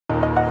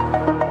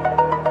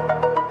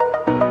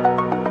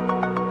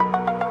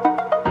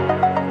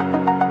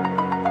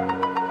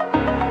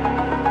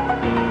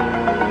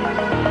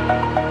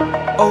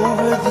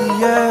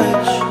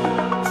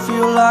edge,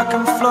 feel like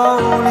I'm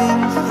floating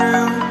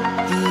through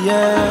the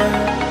air.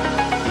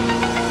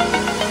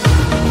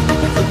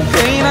 The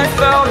pain I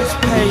felt is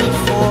paid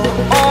for,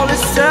 all is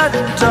said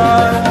and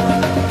done.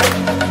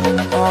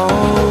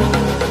 Oh,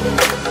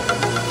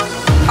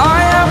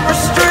 I am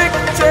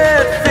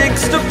restricted,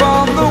 fixed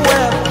upon the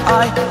web.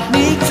 I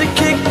need to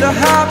kick the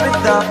habit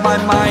that my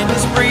mind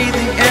is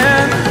breathing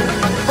in.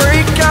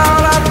 Break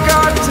out, I've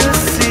got to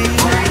see.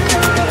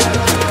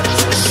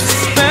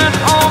 Spent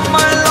all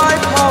my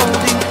life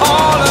holding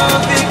all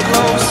of it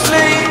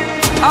closely.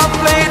 I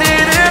played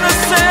it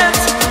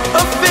innocent,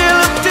 a feel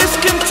of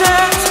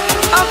discontent.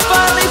 I'm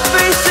finally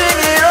facing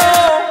it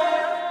all,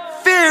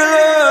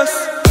 fearless.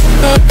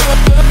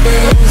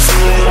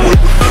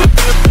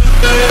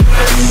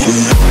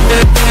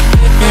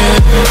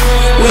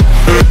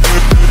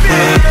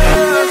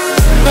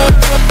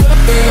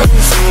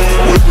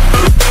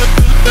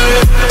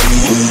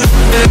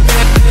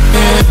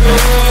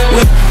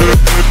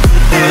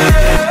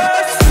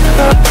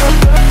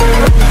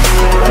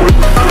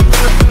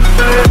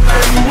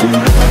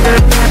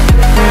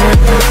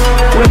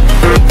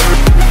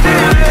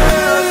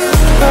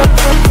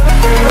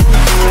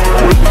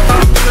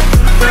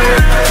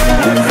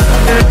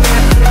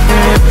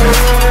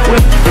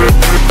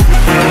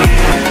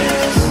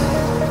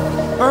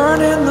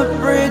 Burning the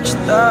bridge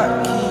that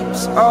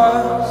keeps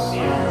us.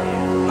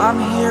 I'm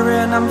here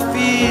and I'm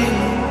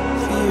feeling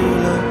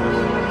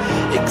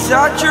fearless.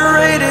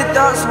 Exaggerated,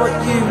 that's what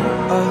you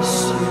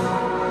assume.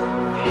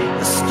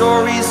 The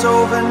story's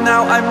over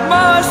now, I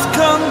must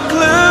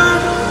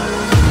conclude.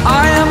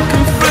 I am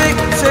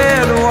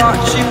conflicted,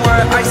 watching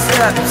where I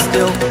step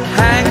still,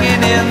 hanging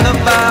in the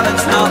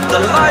balance. Not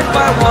the life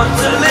I want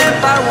to live,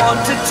 I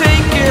want to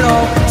take it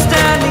all.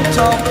 Standing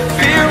tall,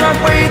 fear I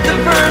weighed the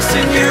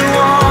person you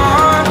are.